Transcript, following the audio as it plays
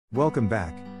Welcome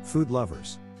back, food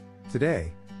lovers.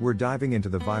 Today, we're diving into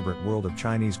the vibrant world of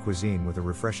Chinese cuisine with a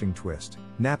refreshing twist: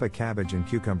 Napa cabbage and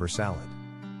cucumber salad.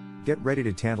 Get ready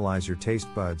to tantalize your taste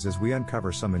buds as we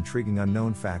uncover some intriguing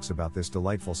unknown facts about this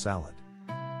delightful salad.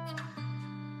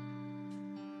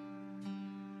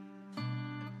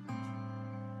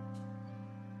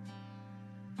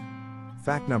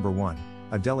 Fact number 1: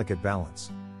 a delicate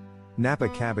balance. Napa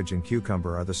cabbage and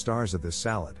cucumber are the stars of this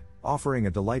salad, offering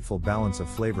a delightful balance of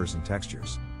flavors and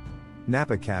textures.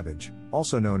 Napa cabbage,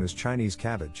 also known as Chinese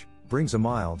cabbage, brings a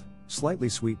mild, slightly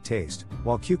sweet taste,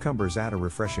 while cucumbers add a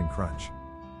refreshing crunch.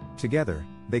 Together,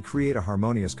 they create a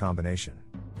harmonious combination.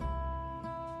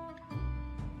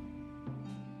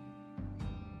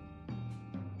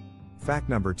 Fact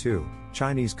number 2: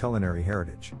 Chinese culinary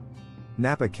heritage.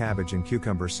 Napa cabbage and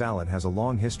cucumber salad has a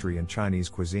long history in Chinese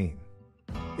cuisine.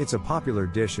 It's a popular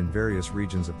dish in various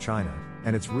regions of China,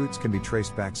 and its roots can be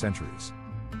traced back centuries.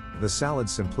 The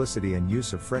salad's simplicity and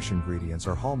use of fresh ingredients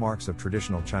are hallmarks of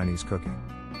traditional Chinese cooking.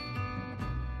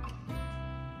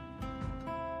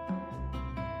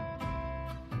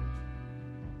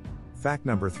 Fact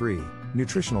number 3: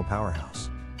 nutritional powerhouse.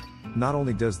 Not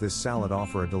only does this salad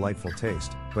offer a delightful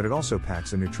taste, but it also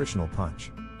packs a nutritional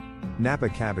punch. Napa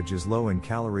cabbage is low in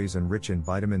calories and rich in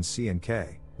vitamins C and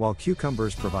K, while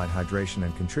cucumbers provide hydration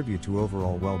and contribute to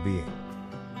overall well-being.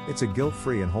 It's a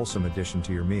guilt-free and wholesome addition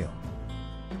to your meal.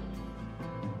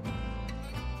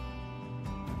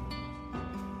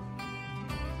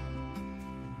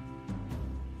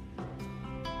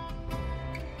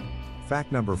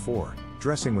 Fact number 4: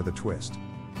 dressing with a twist.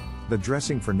 The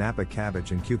dressing for Napa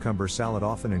cabbage and cucumber salad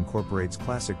often incorporates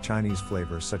classic Chinese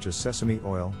flavors such as sesame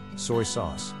oil, soy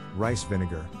sauce, rice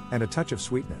vinegar, and a touch of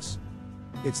sweetness.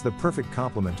 It's the perfect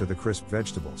complement to the crisp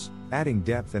vegetables, adding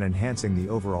depth and enhancing the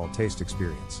overall taste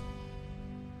experience.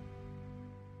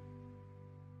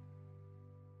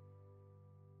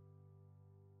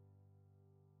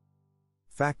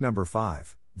 Fact number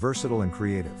 5: versatile and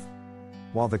creative.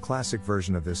 While the classic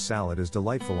version of this salad is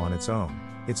delightful on its own,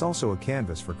 it's also a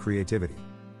canvas for creativity.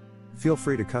 Feel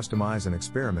free to customize and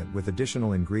experiment with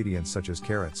additional ingredients such as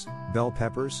carrots, bell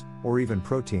peppers, or even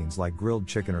proteins like grilled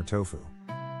chicken or tofu.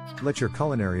 Let your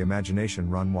culinary imagination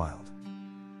run wild.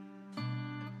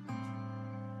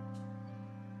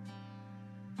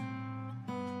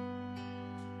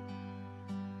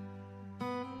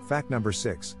 Fact number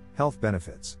 6: health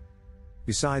benefits.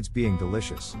 Besides being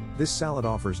delicious, this salad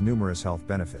offers numerous health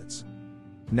benefits.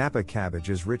 Napa cabbage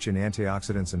is rich in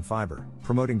antioxidants and fiber,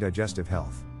 promoting digestive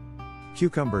health.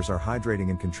 Cucumbers are hydrating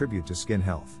and contribute to skin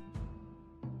health.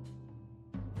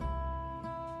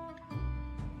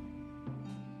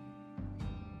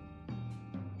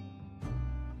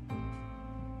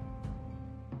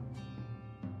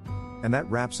 And that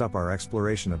wraps up our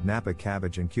exploration of Napa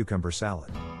cabbage and cucumber salad.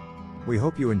 We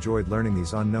hope you enjoyed learning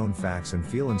these unknown facts and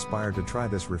feel inspired to try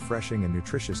this refreshing and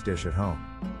nutritious dish at home.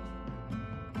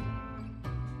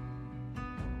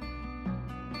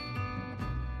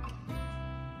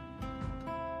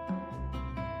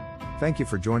 Thank you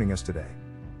for joining us today.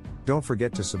 Don't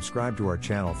forget to subscribe to our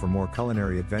channel for more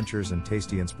culinary adventures and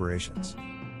tasty inspirations.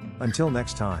 Until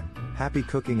next time, happy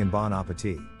cooking and bon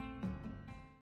appetit!